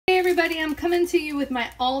everybody, I'm coming to you with my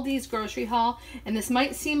Aldi's grocery haul, and this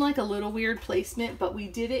might seem like a little weird placement, but we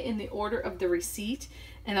did it in the order of the receipt,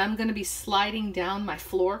 and I'm going to be sliding down my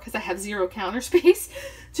floor because I have zero counter space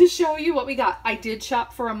to show you what we got. I did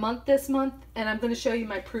shop for a month this month, and I'm going to show you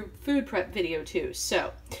my food prep video too.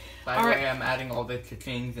 So, by the way, I'm adding all the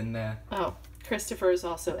things in there. Oh, Christopher is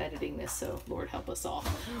also editing this, so Lord help us all.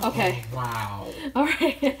 Okay. Oh, wow. All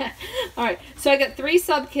right. All right. So I got 3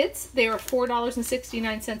 sub kits. They were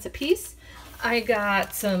 $4.69 a piece. I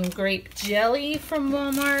got some grape jelly from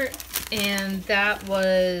Walmart, and that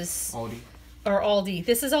was Aldi.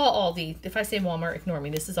 This is all Aldi. If I say Walmart, ignore me.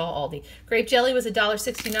 This is all Aldi. Grape jelly was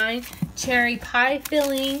 $1.69. Cherry pie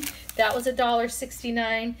filling, that was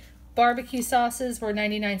 $1.69. Barbecue sauces were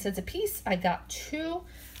 99 cents a piece. I got 2.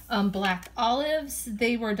 Black olives,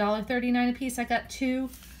 they were $1.39 a piece. I got 2.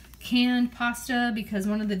 Canned pasta, because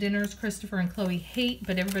one of the dinners Christopher and Chloe hate,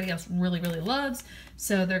 but everybody else really, really loves,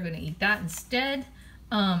 so they're going to eat that instead.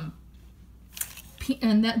 And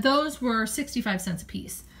those were 65 cents a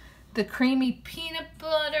piece. The creamy peanut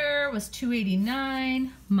butter was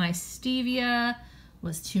 $2.89. My stevia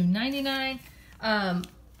was $2.99.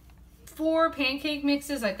 4 pancake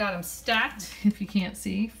mixes. I got them stacked, if you can't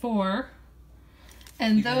see. 4.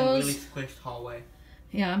 And those really squished hallway.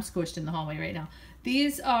 Yeah, I'm squished in the hallway right now.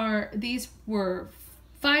 These were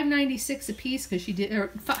 $5.96 a piece because she did, oh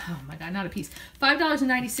my god, not a piece.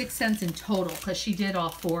 $5.96 in total because she did all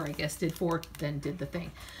 4. I guess did 4, then did the thing.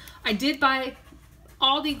 I did buy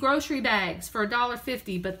Aldi grocery bags for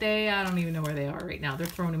 $1.50, but I don't even know where they are right now. They're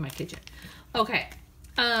thrown in my kitchen. Okay,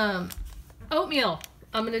 oatmeal.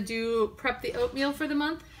 I'm gonna prep the oatmeal for the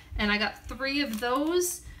month, and I got 3 of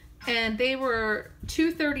those. And they were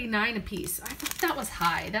 $2.39 a piece. I thought that was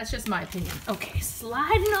high. That's just my opinion. Okay,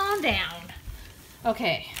 sliding on down.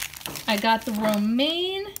 Okay, I got the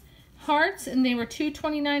romaine hearts, and they were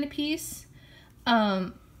 $2.29 a piece.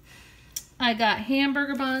 I got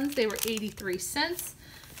hamburger buns. They were 83 cents.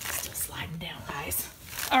 Still sliding down, guys.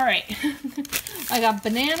 All right. I got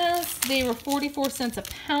bananas. They were 44 cents a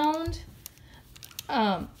pound.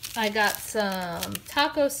 I got some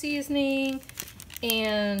taco seasoning.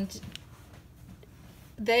 And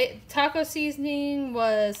taco seasoning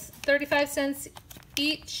was 35 cents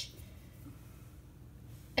each.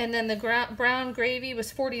 And then the brown gravy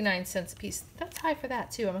was 49 cents a piece. That's high for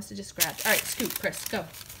that too. I must have just grabbed. All right, scoop, Chris, go.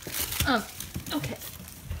 Okay.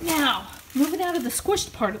 Now, moving out of the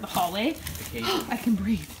squished part of the hallway. I can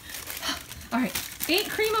breathe. All right, 8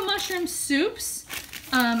 cream of mushroom soups.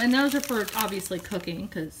 And those are for obviously cooking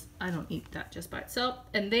because I don't eat that just by itself.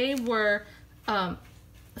 And they were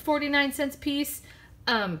 49 cents a piece.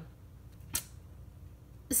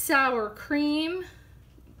 Sour cream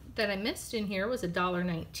that I missed in here was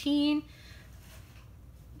 $1.19.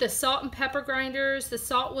 The salt and pepper grinders, the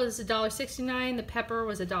salt was $1.69, the pepper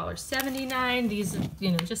was $1.79. These,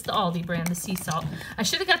 just the Aldi brand, the sea salt. I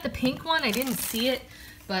should have got the pink one. I didn't see it,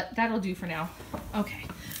 but that'll do for now. Okay,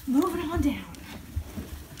 moving on down.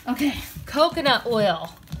 Okay, coconut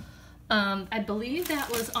oil. I believe that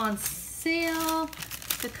was on sale.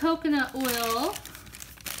 The coconut oil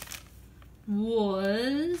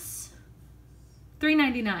was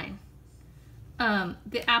 $3.99.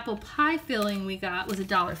 The apple pie filling we got was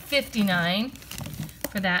 $1.59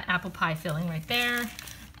 for that apple pie filling right there.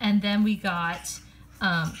 And then we got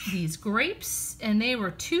these grapes, and they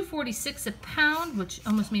were $2.46 a pound, which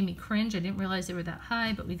almost made me cringe. I didn't realize they were that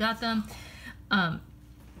high, but we got them.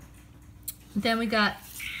 Then we got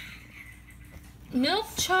milk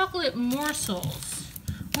chocolate morsels,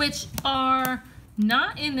 which are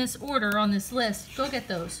not in this order on this list. Go get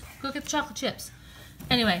those. Go get the chocolate chips.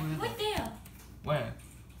 Anyway. What there? Where?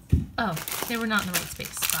 Oh, they were not in the right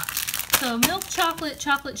spot. So milk chocolate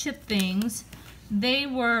chip things, they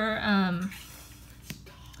were,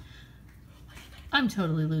 I'm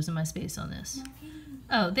totally losing my space on this.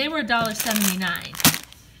 Oh, they were $1.79.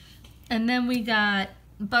 And then we got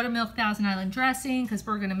buttermilk Thousand Island dressing because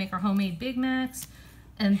we're going to make our homemade Big Macs.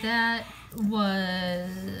 And that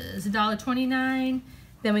was $1.29.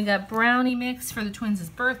 Then we got brownie mix for the twins'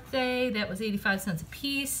 birthday. That was 85 cents a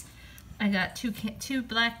piece. I got two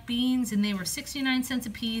black beans, and they were 69 cents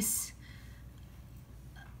a piece.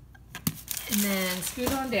 And then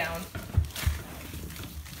scoot on down.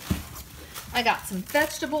 I got some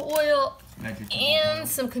vegetable oil and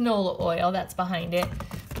some canola oil. That's behind it.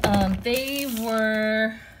 They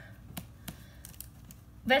were,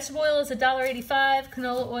 vegetable oil is $1.85,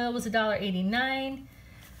 canola oil was $1.89.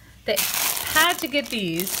 They had to get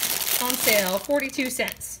these on sale, 42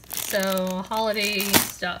 cents. So holiday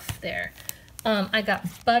stuff there. I got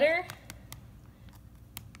butter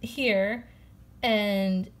here,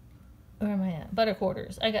 and where am I at? Butter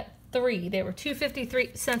quarters. I got 3. They were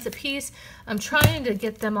 2.53 cents a piece. I'm trying to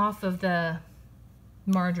get them off of the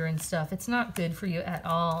margarine stuff. It's not good for you at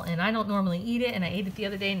all, and I don't normally eat it, and I ate it the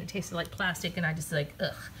other day and it tasted like plastic, and I just like,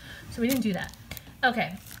 ugh. So we didn't do that.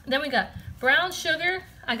 Okay, then we got brown sugar.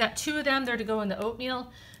 I got 2 of them. They're to go in the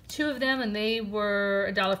oatmeal. 2 of them, and they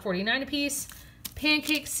were $1.49 a piece.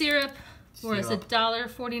 Pancake syrup was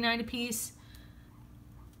 $1.49 a piece.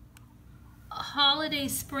 Holiday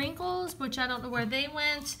sprinkles, which I don't know where they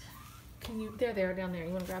went. They're there down there.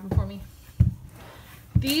 You want to grab them for me?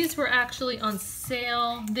 These were actually on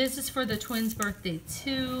sale. This is for the twins' birthday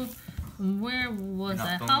too. Where was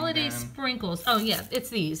that? Holiday sprinkles. Oh yeah, it's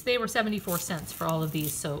these. They were 74 cents for all of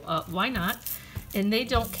these, so why not? And they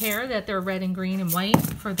don't care that they're red and green and white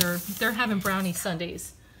for they're having brownie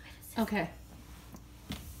sundaes. Okay.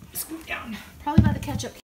 Scoot down. Probably by the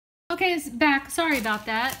ketchup. Okay, it's back. Sorry about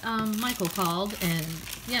that. Michael called and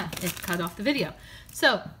yeah, it cut off the video.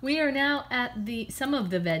 So we are now at some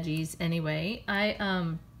of the veggies anyway.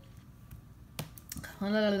 Where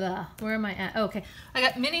am I at? Okay, I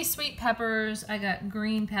got mini sweet peppers. I got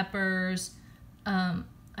green peppers. I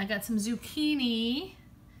got some zucchini.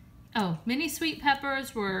 Oh, mini sweet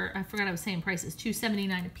peppers were, I forgot I was saying prices,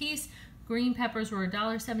 $2.79 a piece. Green peppers were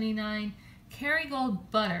 $1.79. Kerrygold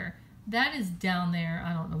butter, that is down there.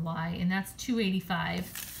 I don't know why, and that's $2.85.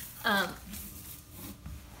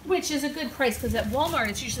 Which is a good price because at Walmart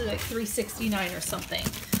it's usually like $3.69 or something.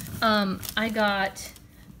 I got,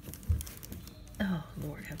 oh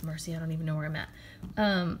Lord have mercy, I don't even know where I'm at.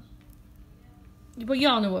 Well,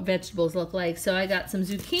 y'all know what vegetables look like. So I got some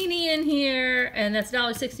zucchini in here, and that's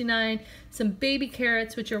 $1.69. Some baby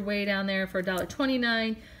carrots, which are way down there, for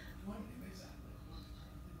 $1.29.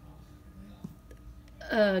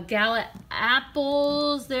 Gala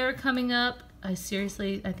apples, they're coming up. I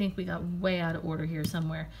think we got way out of order here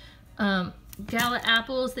somewhere. Gala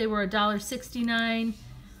apples, they were $1.69.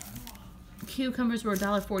 Cucumbers were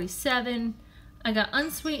 $1.47. I got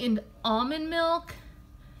unsweetened almond milk,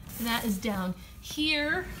 and that is down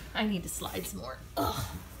here. I need to slide some more. Ugh.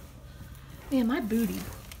 Man, my booty.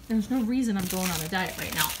 There's no reason I'm going on a diet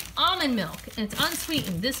right now. Almond milk, and it's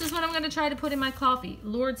unsweetened. This is what I'm going to try to put in my coffee.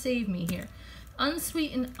 Lord save me here.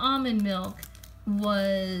 Unsweetened almond milk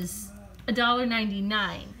was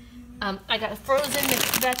 $1.99. I got frozen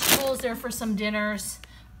vegetables there for some dinners.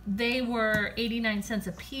 They were 89 cents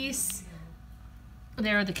a piece.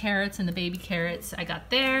 There are the carrots and the baby carrots I got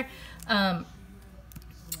there.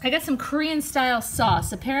 I got some Korean style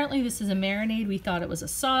sauce. Apparently this is a marinade. We thought it was a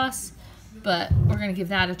sauce, but we're gonna give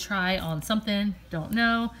that a try on something. Don't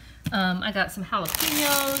know. I got some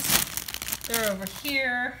jalapenos. They're over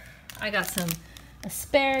here. I got some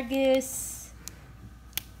asparagus.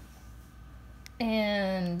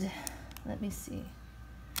 And let me see.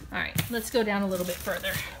 All right, let's go down a little bit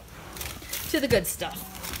further to the good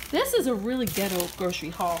stuff. This is a really ghetto grocery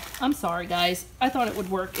haul. I'm sorry, guys. I thought it would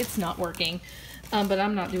work. It's not working, but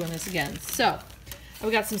I'm not doing this again. So we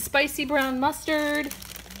got some spicy brown mustard.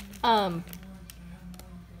 That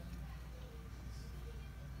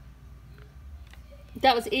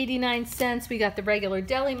was 89 cents. We got the regular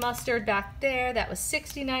deli mustard back there. That was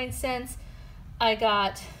 69 cents. I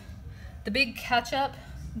got the big ketchup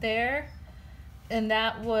there, and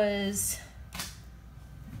that was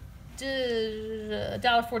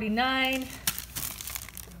 $1.49.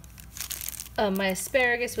 My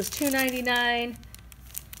asparagus was $2.99.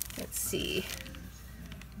 Let's see.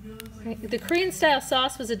 The Korean style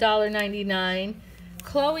sauce was $1.99.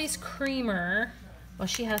 Chloe's creamer, well,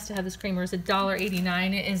 she has to have this creamer, is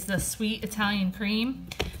 $1.89. It is the sweet Italian cream.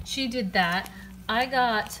 She did that. I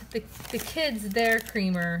got the kids their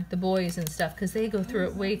creamer, the boys and stuff, because they go through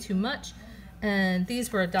it way too much. And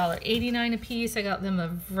these were $1.89 a piece. I got them a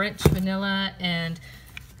French vanilla and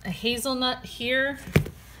a hazelnut here.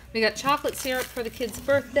 We got chocolate syrup for the kid's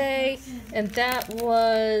birthday, and that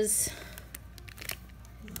was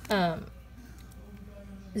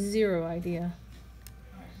zero idea.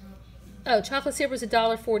 Oh, chocolate syrup was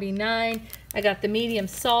 $1.49. I got the medium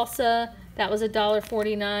salsa. That was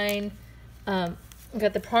 $1.49. I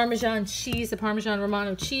got the Parmesan cheese, the Parmesan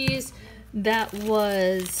Romano cheese. That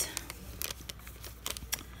was,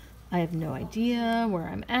 I have no idea where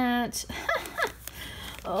I'm at.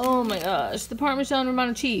 Oh my gosh, the Parmesan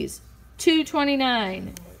Romano cheese,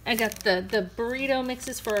 $2.29. I got the burrito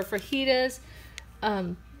mixes for fajitas.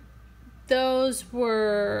 Those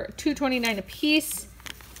were $2.29 a piece.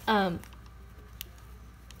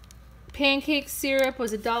 Pancake syrup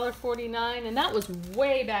was $1.49, and that was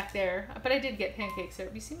way back there. But I did get pancake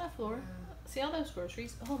syrup. You see my floor? See all those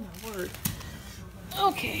groceries? Oh my word.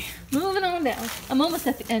 Okay, moving on down. I'm almost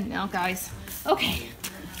at the end now, guys. Okay,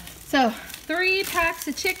 so 3 packs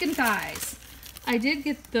of chicken thighs. I did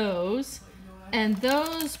get those, and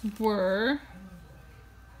those were,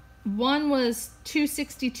 one was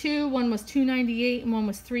 $2.62, one was $2.98, and one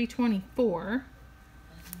was $3.24.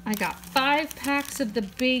 I got 5 packs of the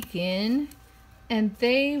bacon, and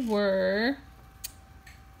they were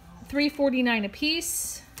 $3.49 a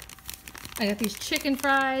piece. I got these chicken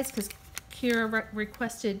fries because Kira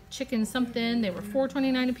requested chicken something. They were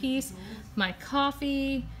 $4.29 a piece. My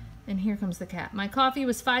coffee, and here comes the cat. My coffee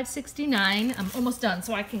was $5.69. I'm almost done,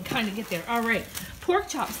 so I can kind of get there. All right, pork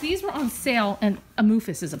chops. These were on sale, and a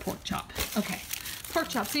moofus is a pork chop. Okay, pork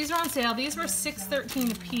chops. These are on sale. These were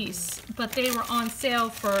 $6.13 a piece, but they were on sale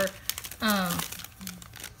for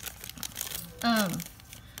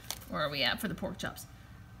where are we at for the pork chops?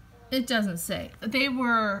 It doesn't say. They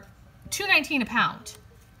were $2.19 a pound.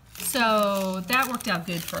 So that worked out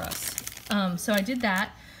good for us. So I did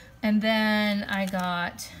that. And then I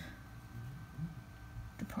got,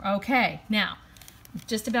 okay, now,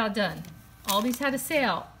 just about done. Aldi's had a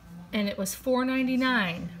sale, and it was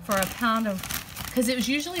 $4.99 for a pound of, because it was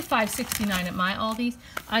usually $5.69 at my Aldi's.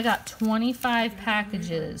 I got 25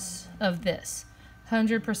 packages of this,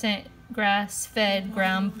 100% grass-fed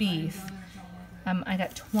ground beef. I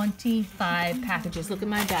got 25 packages. Look at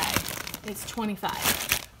my bag. It's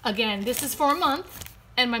 25. Again, this is for a month,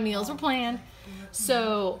 and my meals were planned.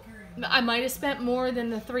 So I might have spent more than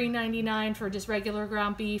the $3.99 for just regular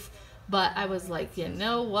ground beef, but I was like, you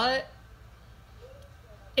know what?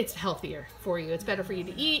 It's healthier for you. It's better for you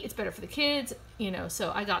to eat. It's better for the kids, you know,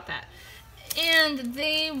 so I got that. And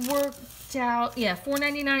they worked out, yeah,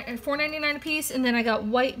 $4.99 a piece. And then I got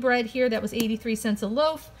white bread here that was 83 cents a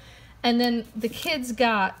loaf. And then the kids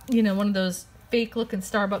got, you know, one of those fake looking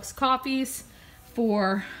Starbucks coffees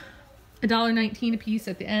for $1.19 a piece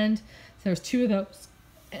at the end. So there's 2 of those.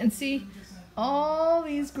 And see, all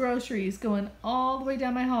these groceries going all the way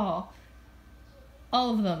down my hall.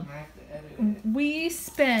 All of them. We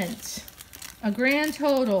spent a grand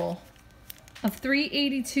total of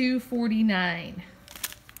 $382.49.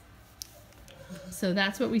 So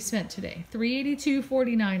that's what we spent today.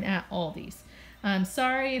 $382.49 at Aldi's. I'm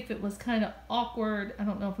sorry if it was kind of awkward. I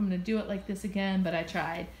don't know if I'm going to do it like this again, but I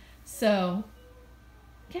tried. So,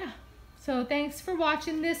 yeah. So thanks for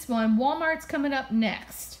watching this one. Walmart's coming up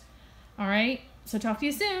next. All right. So talk to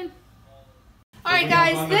you soon. All right,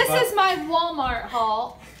 guys. This is my Walmart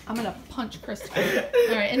haul. I'm going to punch Kristi.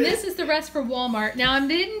 All right. And this is the rest for Walmart. Now, I'm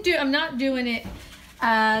not doing it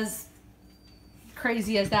as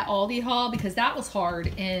crazy as that Aldi haul because that was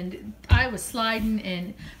hard and I was sliding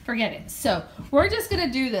and forget it. So we're just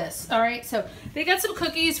gonna do this. All right, so they got some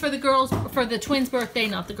cookies for the girls for the twins' birthday,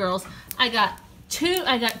 not the girls. I got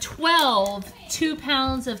 12 2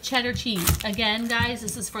 pounds of cheddar cheese. Again, guys,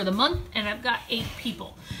 this is for the month and I've got 8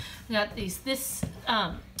 people. I got this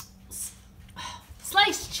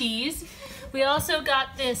sliced cheese. We also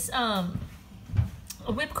got this a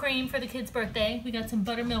whipped cream for the kids' birthday. We got some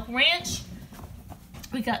buttermilk ranch.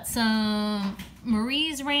 We got some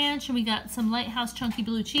Marie's Ranch, and we got some Lighthouse Chunky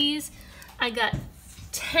Blue Cheese. I got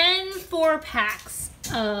 10 4-packs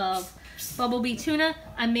of Bumblebee tuna.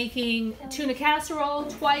 I'm making tuna casserole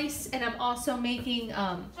twice, and I'm also making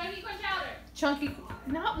chunky corn chowder.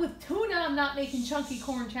 Not with tuna. I'm not making chunky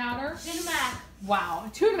corn chowder. Tuna mac.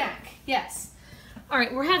 Wow, tuna mac. Yes. All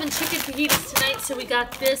right, we're having chicken fajitas tonight, so we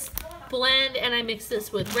got this blend, and I mixed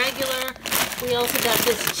this with regular. We also got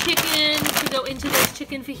this chicken to go into those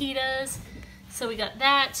chicken fajitas. So we got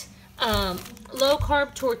that. Low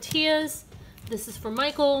carb tortillas. This is for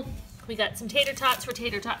Michael. We got some tater tots for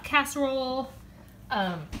tater tot casserole.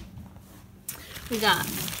 We got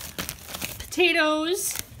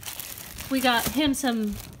potatoes. We got him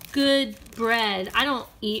some good bread. I don't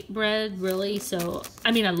eat bread really, so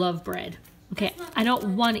I mean I love bread. Okay, I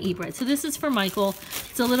don't want to eat bread. So this is for Michael.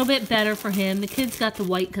 It's a little bit better for him. The kids got the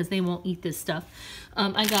white because they won't eat this stuff.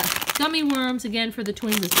 I got gummy worms again for the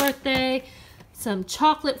twins' birthday. Some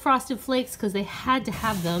chocolate frosted flakes because they had to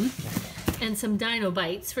have them. And some Dino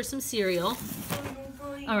Bites for some cereal.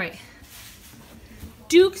 All right.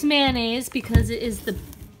 Duke's mayonnaise because it is the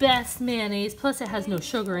best mayonnaise. Plus it has no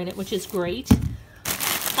sugar in it, which is great.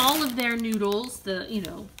 All of their noodles, you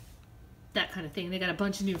know, that kind of thing. They got a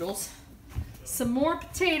bunch of noodles. Some more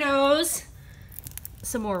potatoes,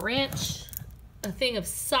 some more ranch, a thing of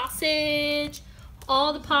sausage,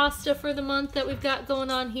 all the pasta for the month that we've got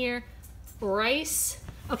going on here, rice.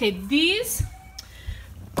 Okay, these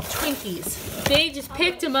Twinkies, they just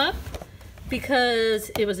picked them up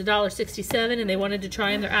because it was $1.67 and they wanted to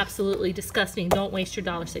try them. They're absolutely disgusting. Don't waste your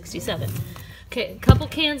 $1.67. Okay, a couple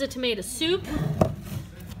cans of tomato soup,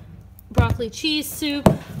 broccoli cheese soup,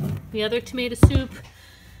 the other tomato soup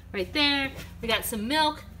right there. We got some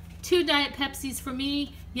milk, 2 Diet Pepsis for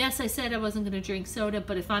me. Yes, I said I wasn't going to drink soda,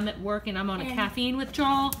 but if I'm at work and I'm on a caffeine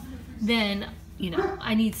withdrawal, then, you know,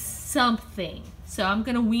 I need something. So I'm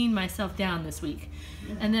going to wean myself down this week.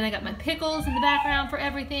 And then I got my pickles in the background for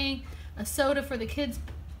everything, a soda for the kids,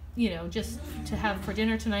 you know, just to have for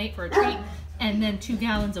dinner tonight for a treat, and then 2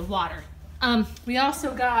 gallons of water. We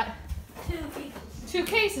also got 2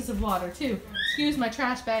 cases of water too. Excuse my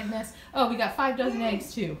trash bag mess. Oh, we got 5 dozen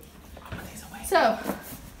eggs too. So,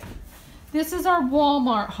 this is our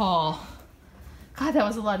Walmart haul. God, that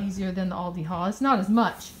was a lot easier than the Aldi haul. It's not as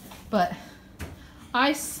much, but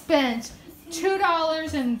I spent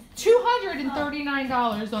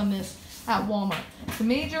 $239 on this at Walmart. The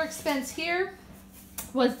major expense here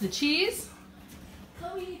was the cheese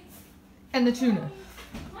and the tuna.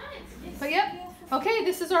 But yep, okay,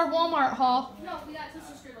 this is our Walmart haul.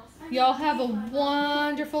 Y'all have a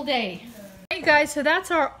wonderful day. Hey guys, so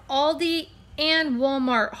that's our Aldi and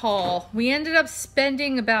Walmart haul. We ended up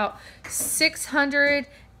spending about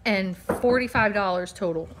 $645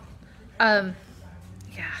 total. Yeah,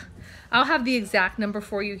 I'll have the exact number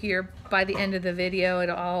for you here by the end of the video,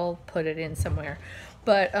 and I'll put it in somewhere.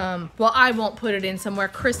 But, well, I won't put it in somewhere.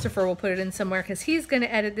 Christopher will put it in somewhere because he's going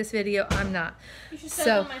to edit this video. I'm not. You should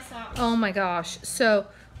step on my socks. Oh my gosh. So,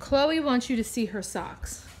 Chloe wants you to see her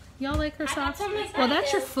socks. Y'all like her socks? Well,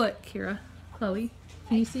 that's your foot, Kira. Chloe,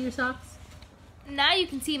 can you see your socks? Now you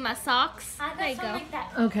can see my socks. There you go. Like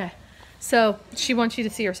that. Okay. So, she wants you to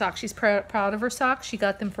see her socks. She's proud of her socks. She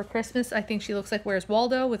got them for Christmas. I think she looks like Where's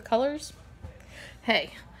Waldo with colors.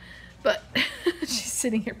 Hey. But she's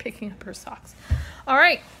sitting here picking up her socks. All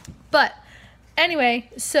right. But anyway,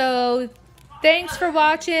 so thanks for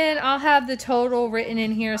watching. I'll have the total written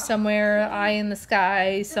in here somewhere. Eye in the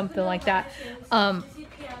sky, something like that.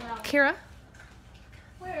 Kira?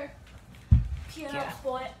 Where? Yeah.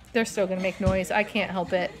 They're still going to make noise. I can't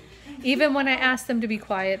help it. Even when I ask them to be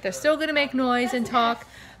quiet, they're still going to make noise and talk.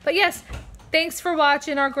 But yes, thanks for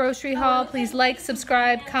watching our grocery haul. Please like,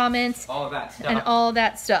 subscribe, comment, all of that stuff. and all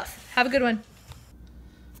that stuff. Have a good one.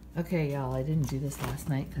 Okay, y'all, I didn't do this last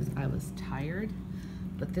night because I was tired.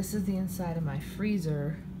 But this is the inside of my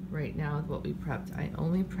freezer right now with what we prepped. I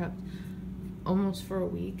only prepped almost for a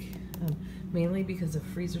week, mainly because of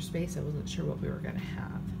freezer space. I wasn't sure what we were going to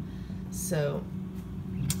have. So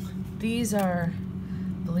these are,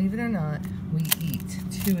 believe it or not, we eat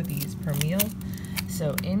 2 of these per meal.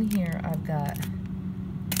 So in here I've got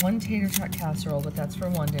 1 tater tot casserole, but that's for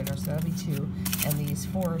 1 dinner, so that'll be 2. And these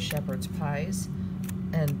 4 shepherd's pies.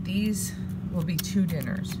 And these will be 2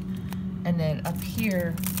 dinners. And then up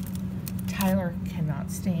here, Tyler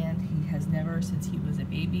cannot stand. He has never, since he was a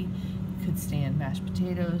baby, could stand mashed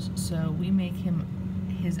potatoes. So we make him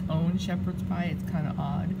his own shepherd's pie. It's kind of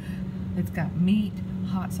odd. It's got meat,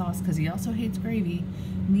 hot sauce, because he also hates gravy.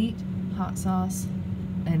 Meat, hot sauce,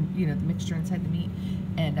 and you know, the mixture inside the meat.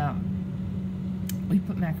 And we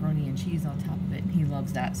put macaroni and cheese on top of it, and he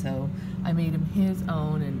loves that. So I made him his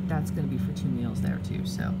own, and that's going to be for 2 meals there too.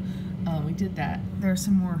 So we did that. There's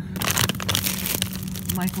some more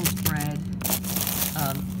Michael's bread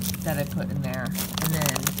that I put in there, and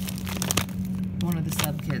then one of the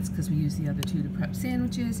sub kits because we use the other 2 to prep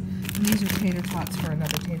sandwiches. And these are tater tots for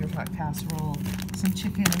another tater tot casserole, some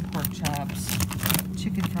chicken and pork chops,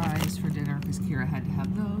 chicken fries for dinner because Kira had to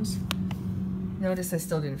have those. Notice I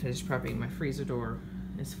still didn't finish prepping. My freezer door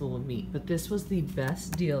is full of meat, but this was the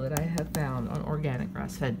best deal that I have found on organic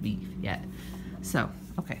grass-fed beef yet. So,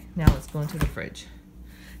 okay, now let's go into the fridge.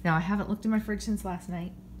 Now, I haven't looked in my fridge since last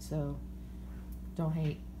night, so don't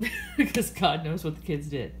hate, because God knows what the kids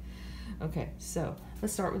did. Okay, so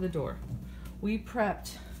let's start with the door. We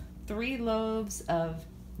prepped 3 loaves of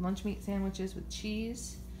lunch meat sandwiches with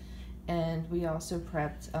cheese, and we also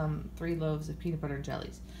prepped 3 loaves of peanut butter and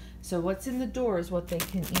jellies. So what's in the door is what they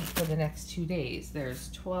can eat for the next 2 days.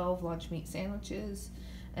 There's 12 lunch meat sandwiches,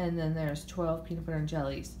 and then there's 12 peanut butter and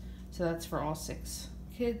jellies. So that's for all 6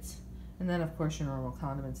 kids. And then, of course, your normal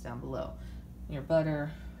condiments down below. Your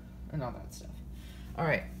butter and all that stuff. All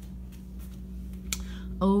right.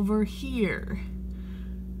 Over here.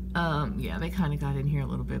 Yeah, they kind of got in here a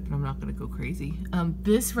little bit, but I'm not going to go crazy.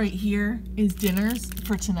 This right here is dinners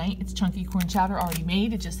for tonight. It's chunky corn chowder already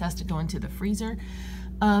made. It just has to go into the freezer.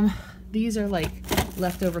 These are like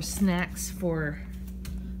leftover snacks for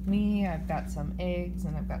me. I've got some eggs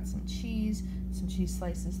and I've got some cheese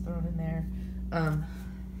slices thrown in there.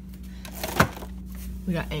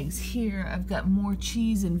 We got eggs here. I've got more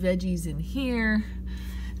cheese and veggies in here.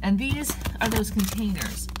 And these are those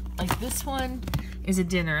containers. like this one is a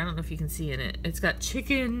dinner. I don't know if you can see in it. It's got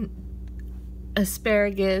chicken,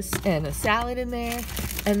 asparagus, and a salad in there.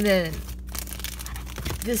 And then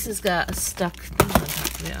this has got a stuck.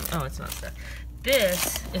 Oh, it's not stuck.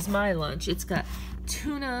 This is my lunch. It's got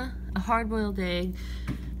tuna, a hard-boiled egg,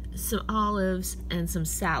 some olives, and some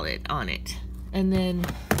salad on it. And then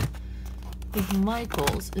with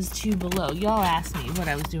Michael's is 2 Below. Y'all asked me what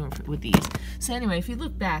I was doing with these. So anyway, if you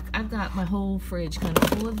look back, I've got my whole fridge kind of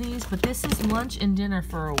full of these, but this is lunch and dinner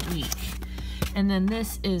for a week. And then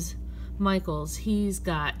this is Michael's. He's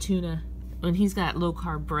got tuna, and he's got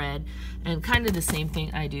low-carb bread, and kind of the same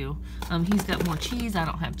thing I do. He's got more cheese. I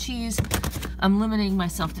don't have cheese. I'm limiting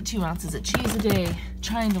myself to 2 ounces of cheese a day,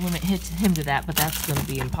 trying to limit him to that, but that's going to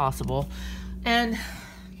be impossible. And,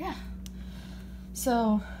 yeah.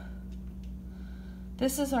 So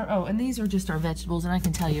this is our, oh, and these are just our vegetables, and I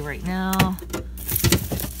can tell you right now,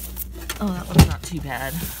 oh, that one's not too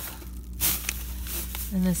bad.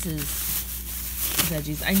 And this is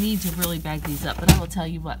veggies. I need to really bag these up, but I will tell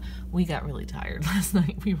you what, we got really tired last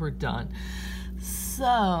night. We were done.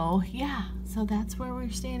 So, yeah, so that's where we're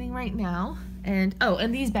standing right now. And, oh,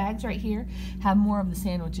 and these bags right here have more of the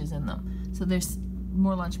sandwiches in them. So there's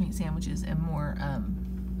more lunch meat sandwiches and more,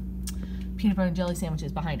 peanut butter and jelly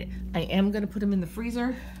sandwiches behind it. I am going to put them in the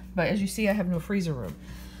freezer, but as you see, I have no freezer room.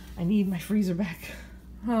 I need my freezer back.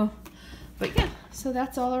 Oh, but yeah, so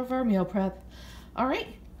that's all of our meal prep. All right,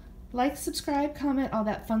 like, subscribe, comment, all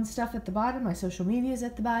that fun stuff at the bottom. My social media is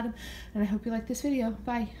at the bottom, and I hope you like this video.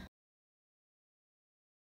 Bye.